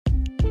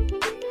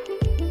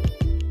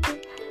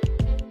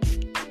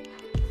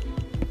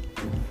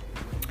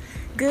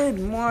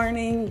Good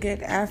morning,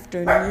 good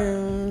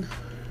afternoon,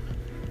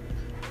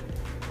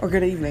 or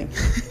good evening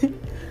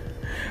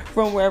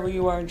from wherever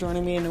you are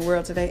joining me in the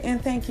world today.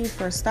 And thank you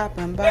for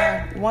stopping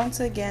by once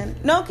again.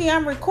 Noki,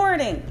 I'm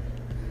recording.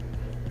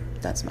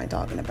 That's my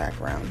dog in the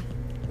background.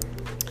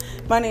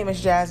 My name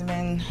is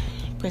Jasmine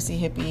Prissy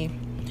Hippie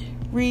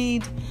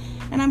Reed,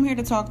 and I'm here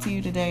to talk to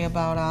you today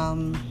about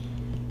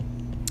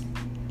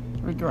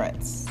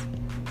regrets.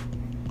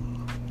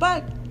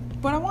 But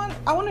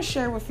I want to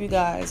share with you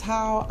guys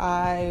how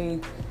I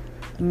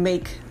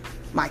make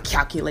my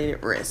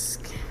calculated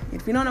risk.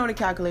 If you don't know what a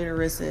calculated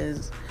risk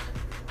is,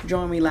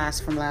 join me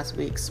from last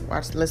week's.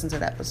 Listen to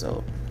the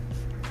episode.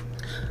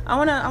 I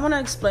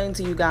wanna explain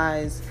to you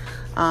guys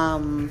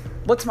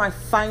what's my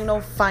final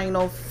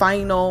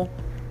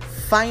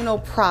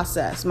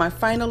process, my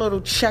final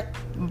little check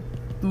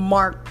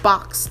mark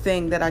box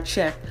thing that I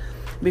check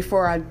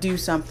before I do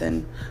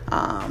something.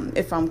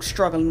 If I'm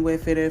struggling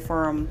with it, if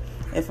I'm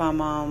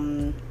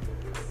having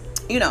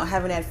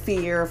that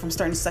fear, if I'm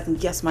starting to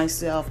second guess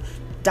myself, ...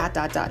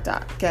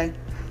 Okay?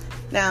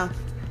 Now,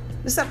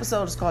 this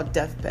episode is called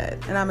Deathbed,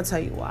 and I'm going to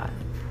tell you why.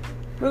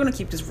 We're going to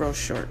keep this real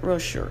short.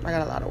 I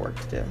got a lot of work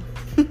to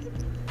do.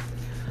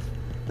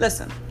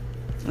 Listen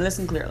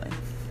clearly.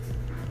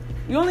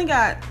 You only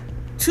got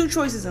two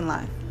choices in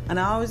life, and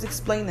I always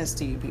explain this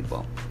to you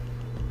people.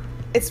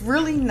 It's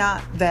really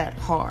not that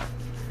hard.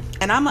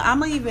 And I'm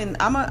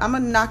gonna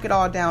knock it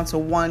all down to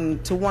one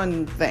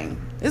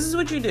thing. This is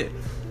what you do.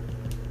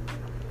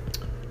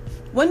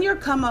 When you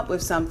come up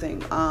with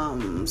something you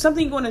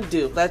want to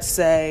do, let's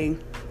say,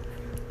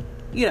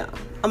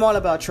 I'm all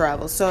about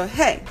travel. So,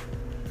 hey,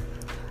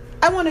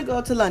 I want to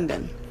go to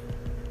London,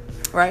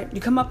 right?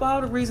 You come up with all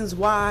the reasons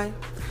why,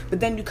 but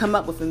then you come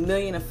up with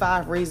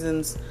 1,000,005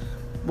 reasons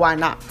why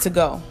not to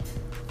go.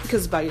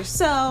 Because by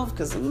yourself,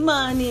 because of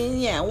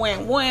money,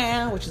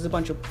 which is a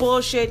bunch of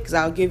bullshit, because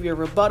I'll give you a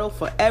rebuttal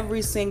for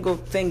every single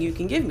thing you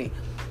can give me.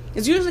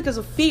 It's usually because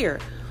of fear,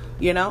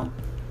 I'm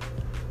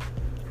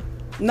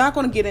not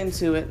going to get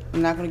into it.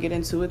 I'm not going to get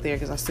into it there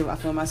because I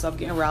feel myself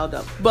getting riled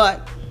up.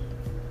 But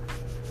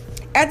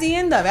at the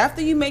end of it,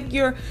 after you make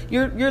your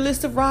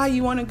list of why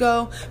you want to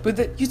go,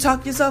 but you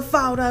talk yourself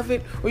out of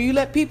it, or you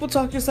let people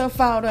talk yourself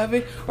out of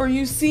it, or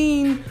you've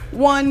seen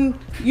one,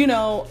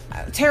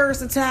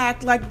 terrorist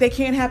attack like they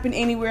can't happen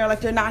anywhere, like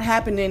they're not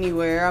happening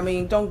anywhere. I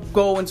mean, don't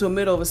go into the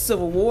middle of a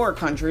civil war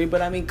country,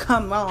 but I mean,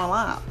 come on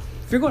out.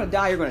 If you're going to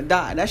die, you're going to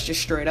die. That's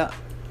just straight up.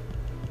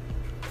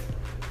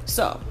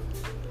 So,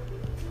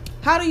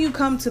 how do you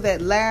come to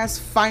that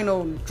last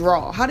final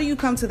draw? How do you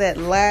come to that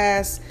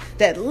last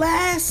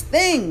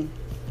thing?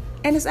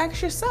 And it's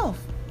ask yourself,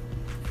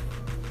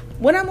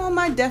 when I'm on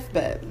my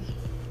deathbed,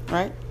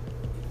 right?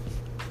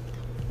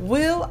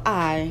 Will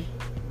I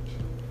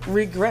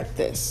regret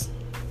this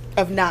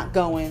of not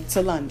going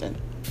to London?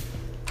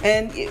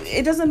 And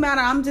it doesn't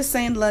matter. I'm just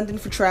saying London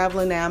for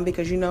traveling now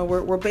because,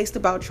 we're based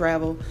about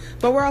travel,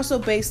 but we're also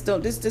based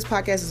on this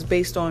podcast is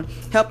based on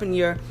helping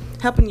your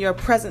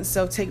present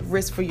self take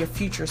risks for your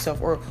future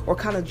self, or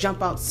kind of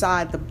jump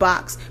outside the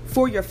box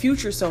for your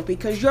future self,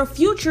 because your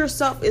future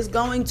self is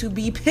going to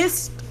be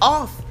pissed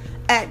off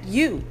at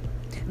you.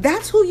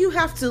 That's who you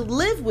have to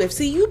live with.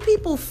 See, you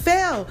people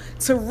fail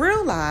to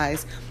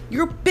realize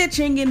you're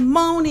bitching and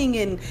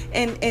moaning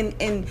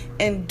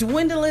and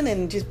dwindling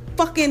and just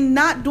fucking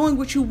not doing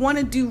what you want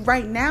to do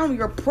right now in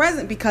your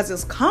present because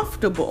it's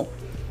comfortable,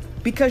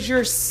 because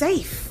you're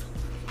safe,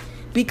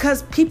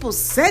 because people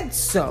said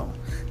so,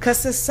 because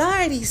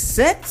society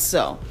said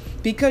so,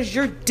 because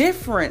you're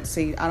different.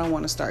 See, I don't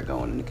want to start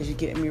going because you're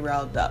getting me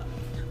riled up.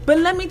 But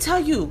let me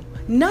tell you,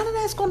 none of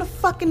that's going to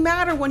fucking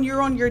matter when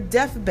you're on your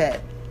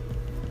deathbed.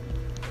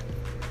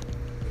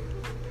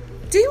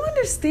 Do you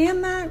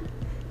understand that?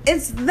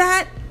 It's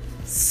that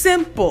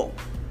simple.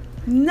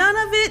 None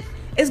of it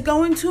is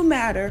going to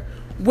matter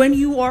when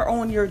you are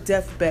on your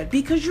deathbed,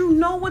 because you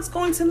know what's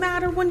going to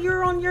matter when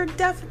you're on your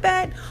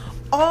deathbed?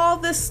 All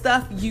the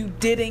stuff you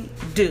didn't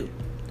do.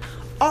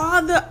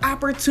 All the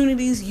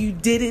opportunities you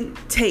didn't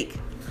take.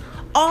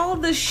 All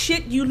the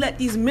shit you let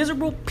these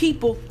miserable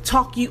people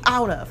talk you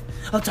out of.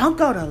 Oh, don't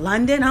go to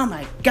London. Oh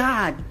my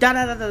God.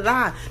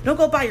 Don't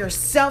go by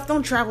yourself.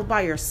 Don't travel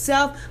by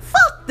yourself.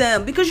 Fuck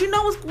them. Because you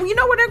know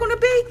where they're going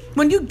to be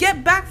when you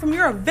get back from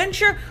your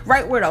adventure,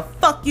 right where the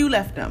fuck you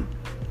left them.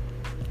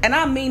 And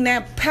I mean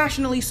that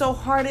passionately, so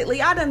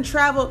heartedly. I done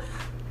traveled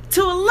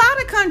to a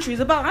lot of countries.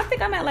 I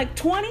think I'm at like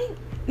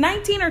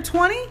 19 or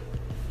 20.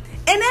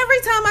 And every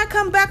time I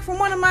come back from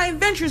one of my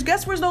adventures,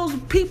 guess where's those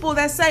people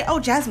that say, oh,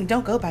 Jasmine,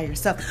 don't go by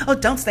yourself. Oh,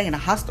 don't stay in a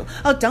hostel.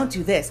 Oh, don't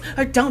do this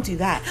or don't do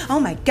that. Oh,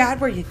 my God,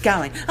 where are you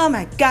going? Oh,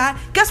 my God.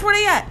 Guess where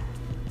they at?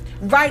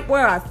 Right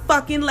where I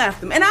fucking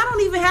left them. And I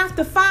don't even have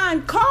to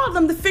call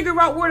them to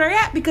figure out where they're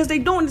at, because they're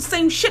doing the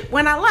same shit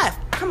when I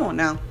left. Come on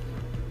now.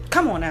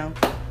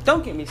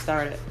 Don't get me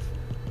started.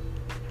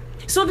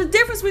 So the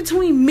difference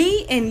between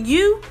me and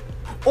you,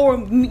 or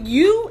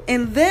you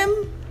and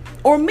them,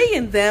 or me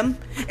and them,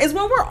 is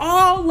when we're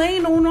all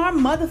laying on our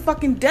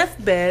motherfucking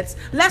deathbeds,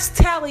 let's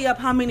tally up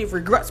how many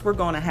regrets we're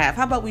going to have.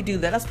 How about we do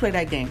that? Let's play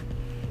that game.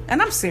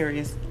 And I'm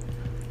serious.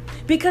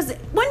 Because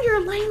when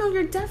you're laying on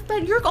your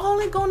deathbed, you're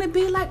only going to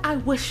be like, I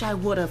wish I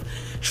would have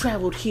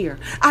traveled here.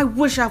 I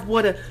wish I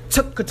would have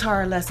took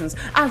guitar lessons.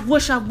 I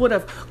wish I would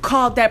have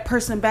called that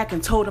person back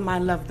and told them I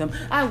loved them.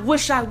 I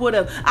wish I would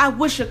have. I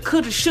wish I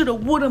could have, should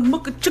have, would have,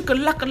 mucka,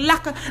 chicka, laka,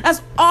 laka.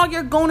 That's all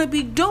you're going to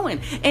be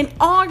doing. And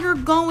all you're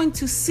going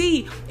to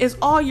see is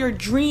all your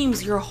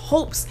dreams, your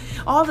hopes,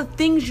 all the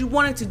things you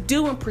wanted to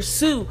do and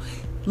pursue.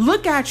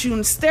 Look at you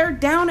and stare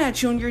down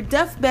at you on your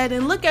deathbed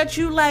and look at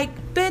you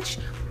like, bitch,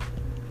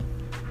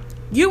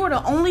 you were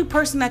the only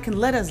person that can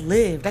let us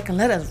live, that can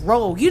let us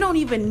roll. You don't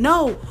even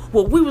know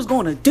what we was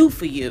going to do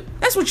for you.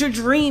 That's what your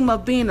dream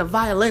of being a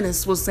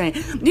violinist was saying.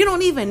 You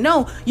don't even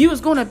know you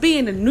was going to be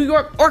in the New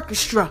York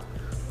Orchestra.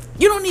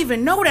 You don't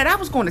even know that I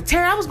was going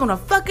to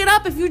fuck it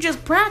up if you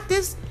just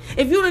practiced.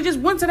 If you would have just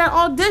went to that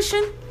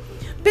audition.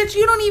 Bitch,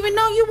 you don't even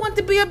know you want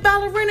to be a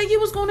ballerina. You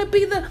was going to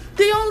be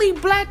the only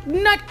black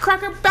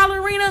nutcracker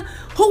ballerina,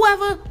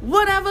 whoever,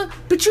 whatever.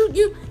 But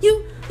you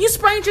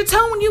sprained your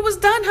toe when you was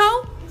done,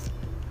 ho.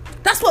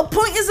 That's what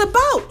point is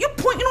about. You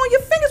pointing on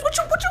your fingers. What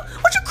you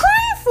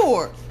crying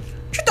for?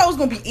 You thought it was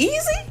gonna be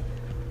easy?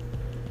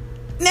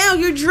 Now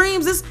your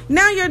dreams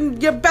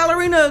your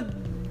ballerina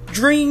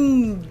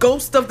dream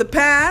ghost of the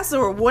past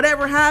or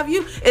whatever have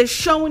you is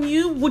showing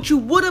you what you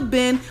would have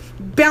been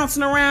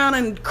bouncing around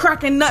and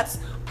cracking nuts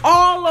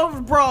all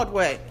over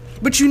Broadway.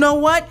 But you know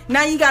what?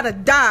 Now you gotta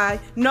die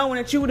knowing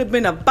that you would have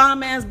been a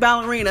bomb-ass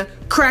ballerina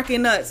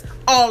cracking nuts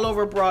all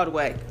over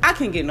Broadway. I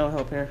can't get no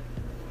help here.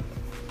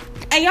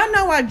 And y'all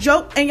know I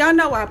joke and y'all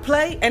know I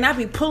play and I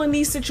be pulling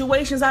these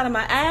situations out of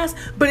my ass,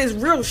 but it's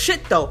real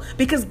shit though.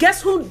 Because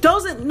guess who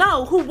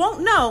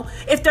won't know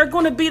if they're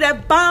going to be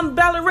that bomb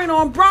ballerina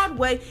on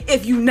Broadway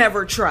if you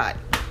never tried?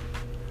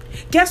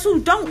 Guess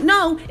who don't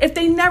know if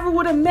they never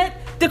would have met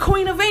the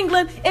Queen of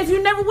England if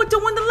you never went to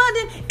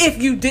London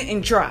if you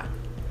didn't try?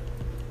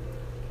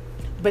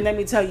 But let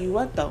me tell you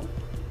what though.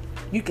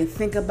 You can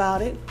think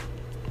about it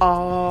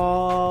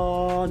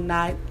all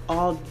night,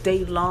 all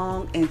day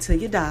long until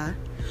you die.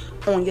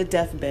 On your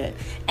deathbed.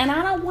 And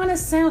I don't want to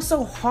sound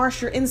so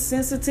harsh or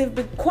insensitive,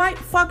 but quite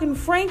fucking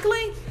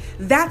frankly,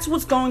 that's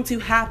what's going to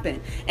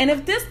happen. And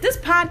if this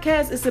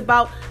podcast is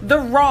about the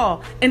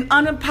raw and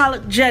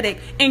unapologetic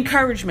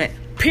encouragement,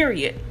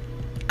 period,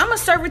 I'm going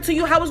to serve it to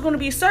you how it's going to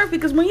be served,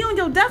 because when you're on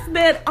your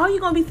deathbed, all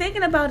you're going to be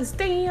thinking about is,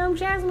 damn,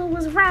 Jasmine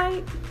was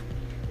right.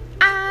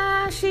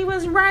 She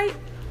was right.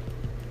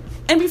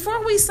 And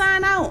before we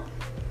sign out,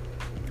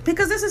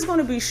 because this is going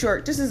to be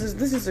short. This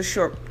is a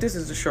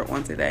short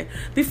one today.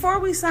 Before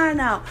we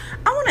sign out,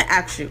 I want to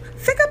ask you,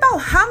 think about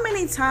how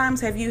many times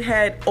have you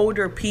had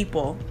older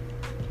people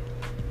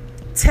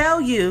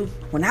tell you,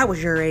 when I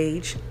was your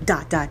age, ...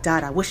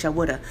 I wish I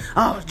would have.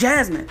 Oh,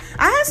 Jasmine,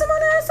 I had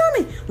someone else tell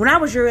me, when I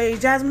was your age,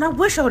 Jasmine, I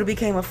wish I would have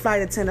became a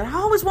flight attendant. I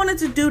always wanted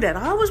to do that.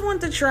 I always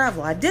wanted to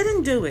travel. I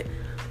didn't do it.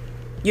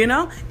 You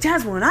know,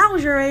 Jasmine, when I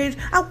was your age,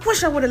 I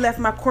wish I would have left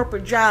my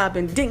corporate job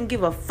and didn't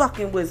give a fuck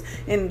and was,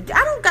 and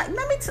I don't got,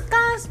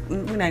 guys,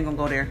 we're not gonna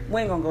go there.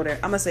 We ain't gonna go there.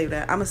 I'm gonna save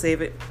that. I'm gonna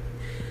save it.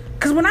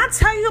 Because when I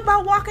tell you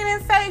about walking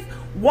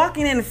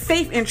in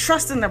faith and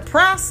trusting the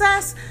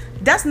process,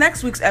 that's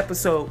next week's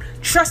episode.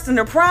 Trusting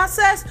the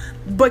process,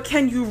 but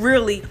can you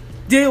really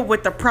deal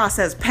with the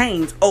process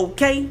pains,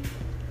 okay?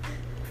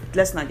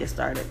 Let's not get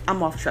started.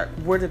 I'm off track.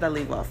 Where did I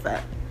leave off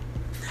at?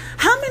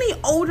 How many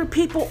older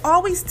people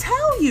always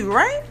tell you,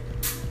 right?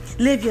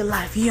 Live your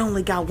life. You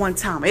only got one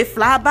time. It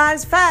fly by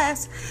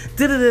fast.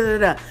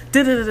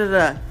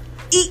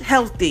 Eat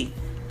healthy.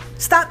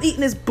 Stop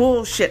eating this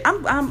bullshit.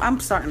 I'm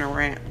starting to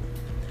rant.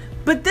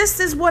 But this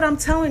is what I'm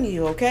telling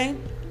you, okay?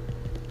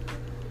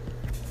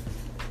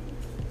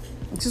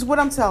 This is what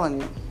I'm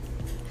telling you.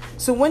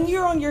 So when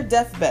you're on your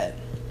deathbed,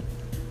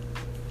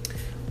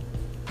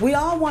 we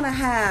all want to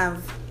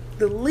have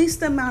the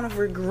least amount of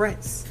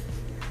regrets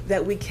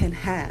that we can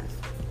have.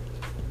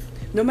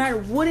 No matter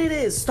what it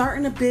is,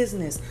 starting a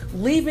business,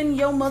 leaving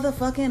your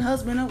motherfucking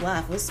husband or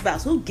wife or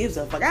spouse. Who gives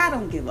a fuck? I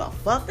don't give a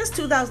fuck. It's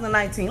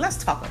 2019.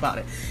 Let's talk about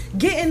it.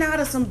 Getting out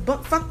of some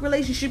fuck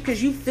relationship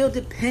because you feel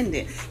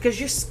dependent, because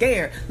you're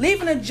scared.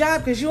 Leaving a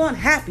job because you're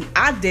unhappy.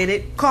 I did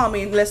it. Call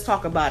me and let's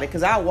talk about it,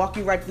 because I'll walk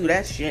you right through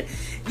that shit.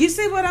 You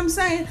see what I'm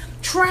saying?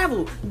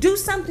 Travel. Do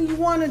something you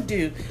want to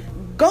do.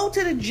 Go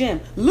to the gym,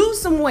 lose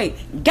some weight,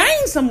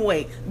 gain some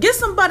weight, get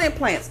some butt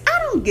implants. I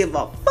don't give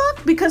a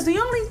fuck, because the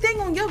only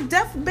thing on your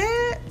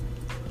deathbed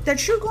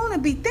that you're going to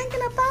be thinking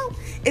about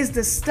is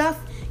the stuff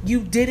you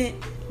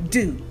didn't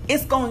do.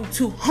 It's going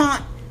to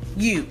haunt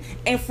you.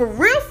 And for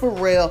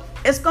real,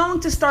 it's going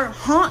to start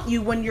haunt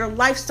you when your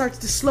life starts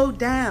to slow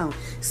down.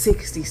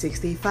 60,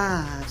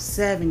 65,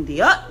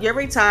 70. You're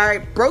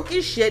retired, broke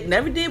your shit,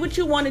 never did what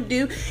you want to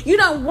do. You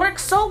done work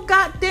so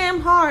goddamn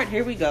hard.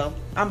 Here we go.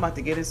 I'm about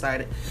to get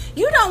excited.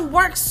 You done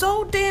work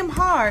so damn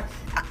hard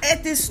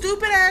at this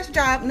stupid ass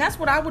job, and that's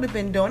what I would have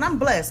been doing. I'm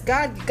blessed.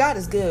 God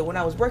is good. When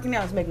I was working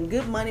out, I was making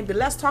good money. But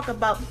let's talk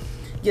about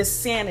your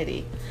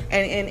sanity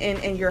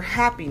and your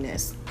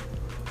happiness.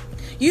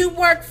 You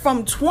work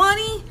from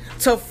 20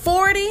 to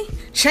 40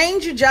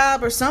 change your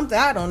job or something.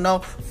 I don't know.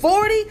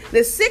 40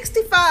 to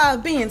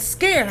 65 being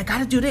scared. I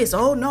gotta do this.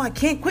 Oh no, I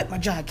can't quit my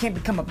job. I can't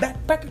become a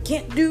backpacker.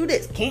 Can't do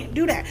this. Can't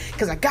do that.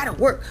 Because I gotta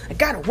work. I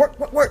gotta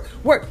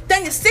work.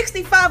 Then you're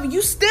 65 and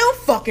you still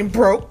fucking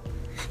broke.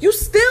 You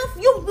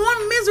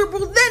more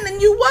miserable then than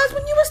you was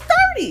when you was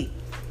 30.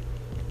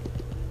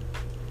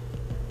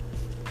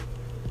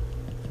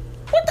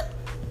 What the?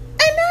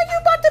 And now you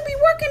about to be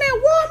working at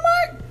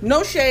Walmart?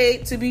 No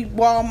shade to be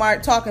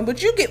Walmart talking,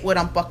 but you get what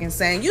I'm fucking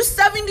saying. You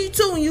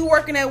 72 and you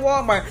working at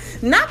Walmart.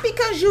 Not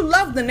because you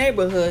love the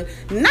neighborhood.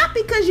 Not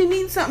because you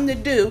need something to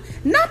do.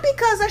 Not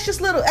because that's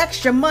just little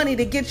extra money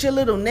to get your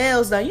little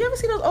nails done. You ever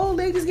see those old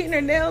ladies getting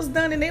their nails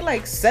done and they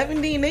like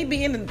 70 and they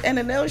be in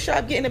the nail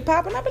shop getting it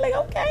popping? I'll be like,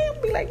 okay,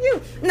 I'll be like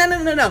you.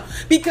 No.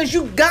 Because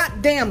you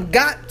goddamn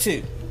got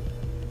to.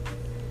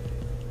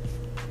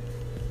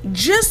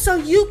 Just so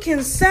you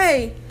can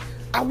say,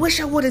 I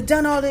wish I would have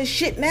done all this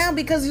shit now,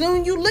 because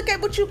when you look at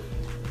what you...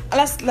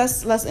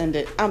 Let's end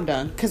it. I'm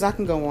done, because I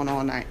can go on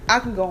all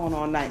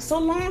night. So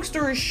long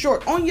story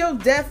short, on your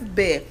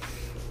deathbed,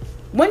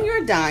 when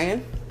you're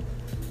dying,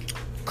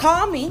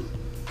 call me,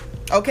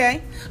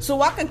 okay? So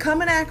I can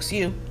come and ask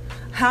you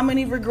how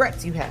many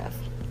regrets you have.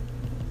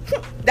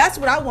 That's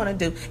what I want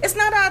to do. It's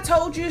not I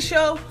told you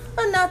show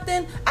or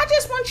nothing. I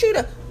just want you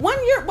to, when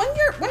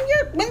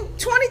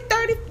 20,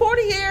 30,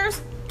 40 years,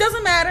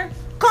 doesn't matter,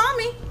 call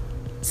me.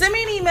 Send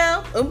me an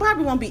email. It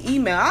probably won't be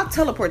email. I'll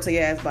teleport to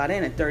your ass by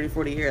then in 30,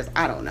 40 years.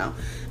 I don't know.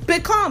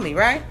 But call me,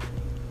 right?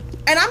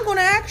 And I'm going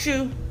to ask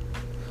you,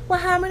 well,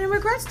 how many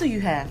regrets do you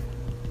have?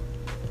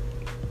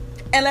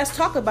 And let's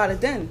talk about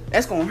it then.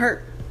 That's going to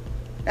hurt.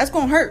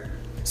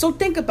 So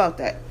think about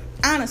that.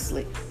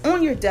 Honestly,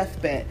 on your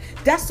deathbed.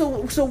 That's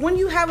so when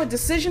you have a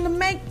decision to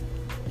make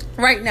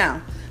right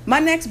now, my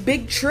next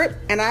big trip,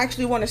 and I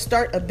actually want to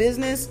start a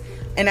business,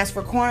 and that's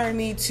requiring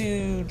me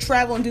to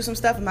travel and do some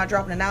stuff. I'm not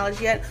dropping the knowledge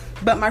yet.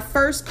 But my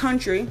first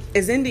country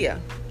is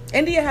India.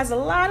 India has a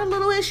lot of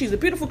little issues. A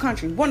beautiful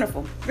country.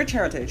 Wonderful. Rich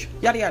heritage.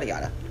 Yada, yada,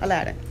 yada.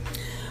 Aladdin.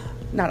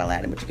 Not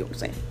Aladdin, but you get what I'm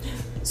saying.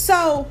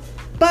 So,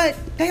 but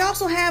they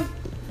also have,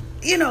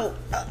 a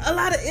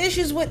lot of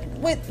issues with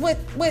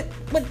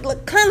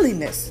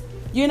cleanliness.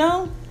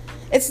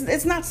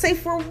 It's not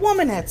safe for a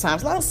woman at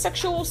times. A lot of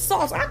sexual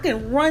assaults. I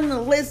can run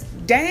the list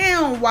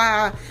down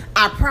why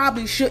I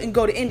probably shouldn't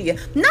go to India.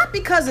 Not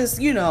because it's,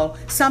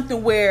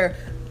 something where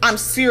I'm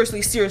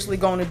seriously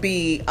going to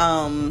be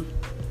in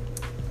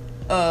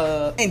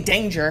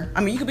danger.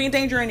 I mean, you could be in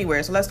danger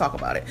anywhere, so let's talk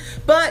about it.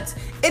 But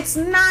it's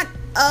not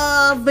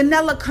a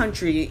vanilla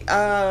country.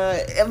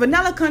 A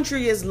vanilla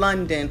country is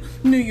London,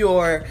 New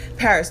York,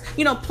 Paris.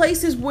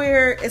 Places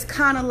where it's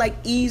kind of like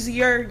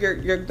easier.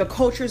 The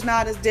culture's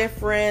not as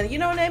different. You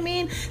know what I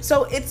mean?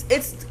 So it's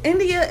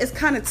India is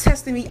kind of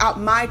testing me out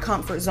my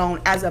comfort zone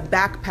as a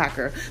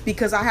backpacker,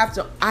 because I have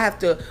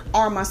to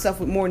arm myself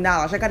with more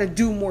knowledge. I got to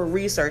do more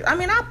research. I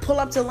mean, I pull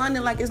up to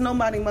London like it's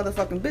nobody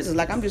motherfucking business.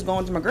 Like I'm just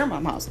going to my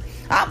grandma's house.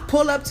 I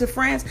pull up to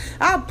France.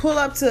 I pull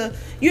up to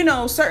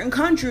certain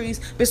countries.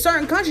 But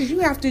certain countries you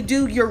have to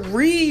do your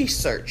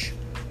research.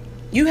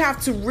 You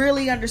have to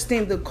really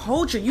understand the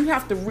culture. You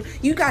got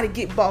to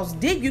get balls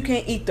deep. You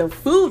can't eat their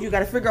food. You got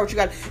to figure out what you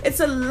got. It's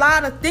a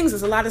lot of things.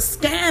 It's a lot of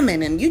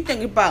scamming. And you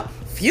think about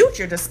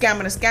Future, the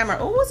scammer.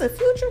 Oh, was it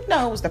Future?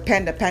 No, it was the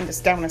panda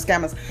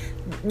scammers.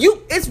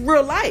 It's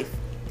real life.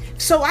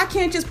 So I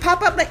can't just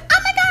pop up like, oh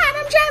my God,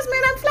 I'm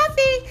Jasmine, I'm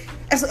Fluffy.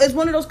 It's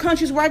one of those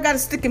countries where I got to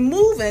stick and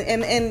move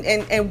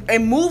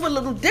and move a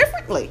little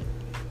differently.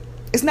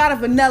 It's not a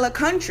vanilla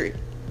country.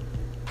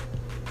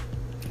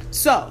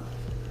 So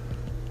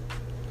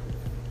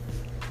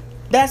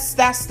that's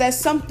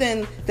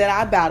something that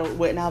I battled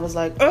with, and I was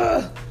like,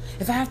 ugh,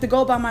 if I have to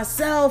go by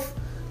myself,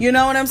 you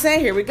know what I'm saying?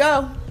 Here we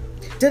go.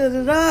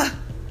 But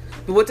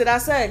what did I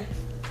say?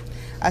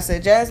 I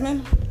said,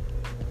 Jasmine,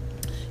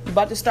 you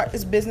about to start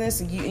this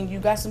business, and you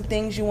got some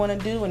things you want to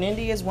do, and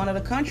India is one of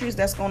the countries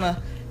that's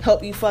gonna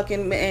help you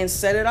fucking and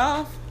set it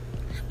off.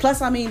 Plus,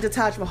 the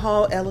Taj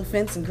Mahal,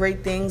 elephants and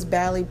great things,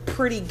 Bali,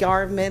 pretty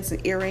garments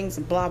and earrings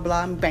and blah,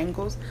 blah, and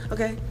bangles.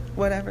 Okay,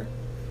 whatever.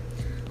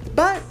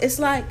 But it's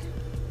like,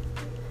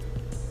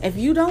 if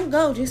you don't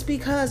go just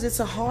because it's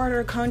a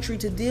harder country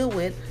to deal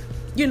with,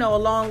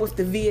 along with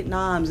the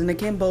Vietnams and the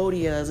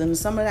Cambodias and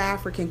some of the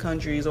African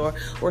countries or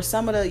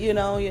some of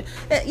the,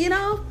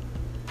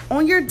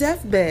 on your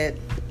deathbed,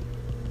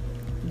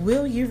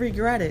 will you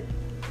regret it?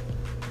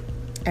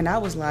 And I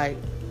was like,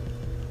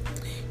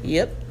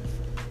 yep.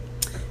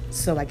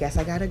 So I guess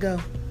I gotta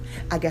go.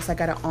 I guess I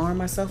gotta arm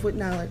myself with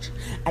knowledge.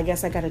 I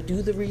guess I gotta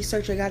do the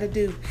research I gotta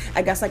do.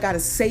 I guess I gotta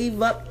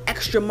save up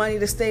extra money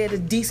to stay at a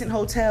decent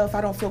hotel if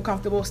I don't feel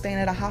comfortable staying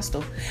at a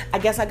hostel. I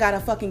guess I gotta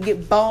fucking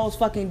get balls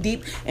fucking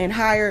deep and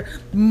hire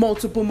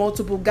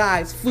multiple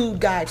guides, food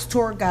guides,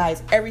 tour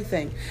guides,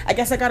 everything. I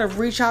guess I gotta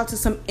reach out to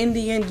some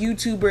Indian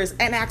YouTubers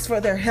and ask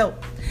for their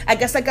help. I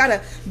guess I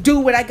gotta do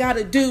what I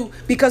gotta do,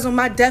 because on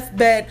my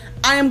deathbed,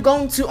 I am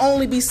going to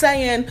only be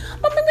saying,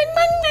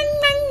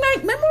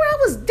 remember I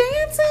was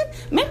dancing?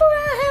 Remember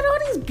I had all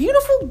these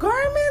beautiful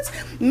garments?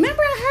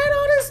 Remember I had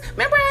all this?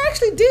 Remember I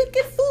actually did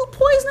get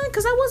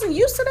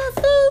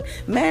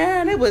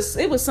Man, it was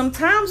some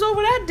times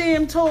over that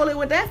damn toilet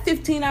with that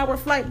 15-hour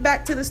flight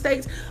back to the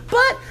States,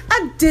 but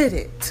I did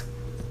it.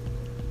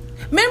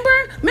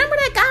 Remember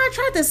that guy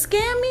tried to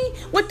scam me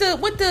with the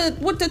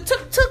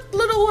tuk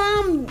little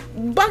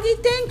buggy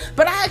thing,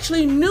 but I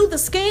actually knew the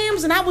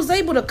scams and I was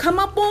able to come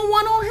up on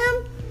one on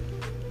him.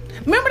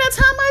 Remember that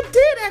time I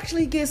did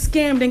actually get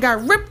scammed and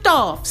got ripped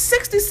off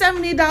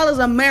 $60-$70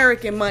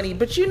 American money,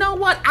 but you know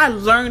what? I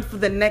learned for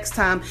the next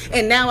time,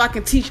 and now I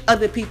can teach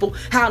other people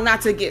how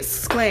not to get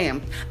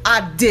scammed.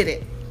 I did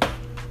it.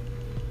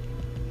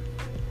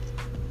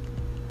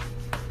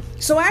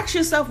 So ask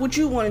yourself what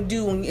you want to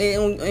do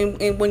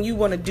and when you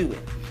want to do it.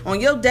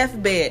 On your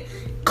deathbed,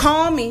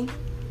 call me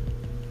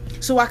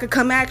so I could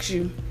come ask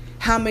you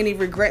how many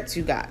regrets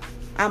you got.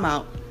 I'm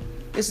out.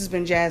 This has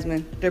been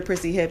Jasmine, the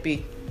Prissy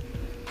Hippie.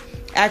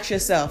 Ask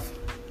yourself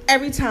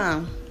every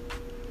time,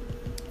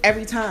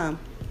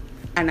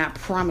 and I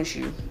promise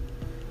you,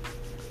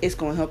 it's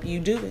going to help you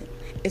do it.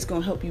 It's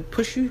going to help you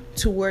push you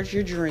towards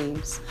your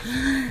dreams.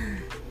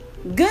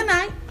 Good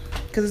night.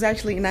 Because it's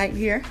actually night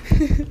here.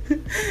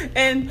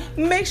 And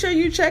make sure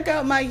you check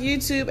out my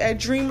YouTube at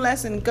Dream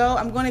Lesson Go.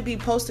 I'm going to be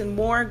posting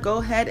more. Go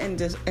ahead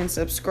and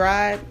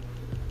subscribe.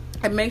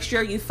 And make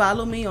sure you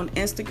follow me on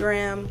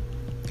Instagram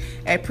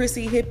at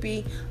Prissy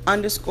Hippie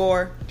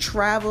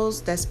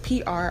 _travels. That's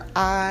PRISSYHIPPIE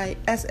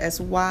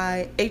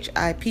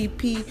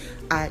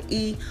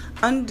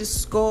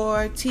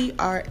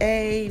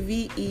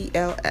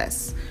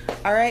 _TRAVELS.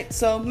 All right.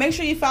 So make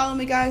sure you follow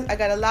me, guys. I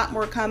got a lot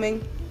more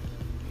coming.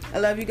 I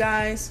love you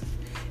guys.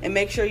 And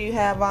make sure you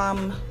have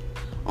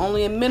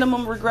only a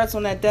minimum regrets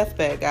on that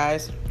deathbed,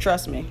 guys.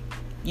 Trust me.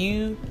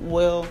 You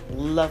will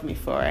love me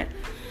for it.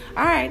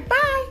 All right.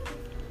 Bye.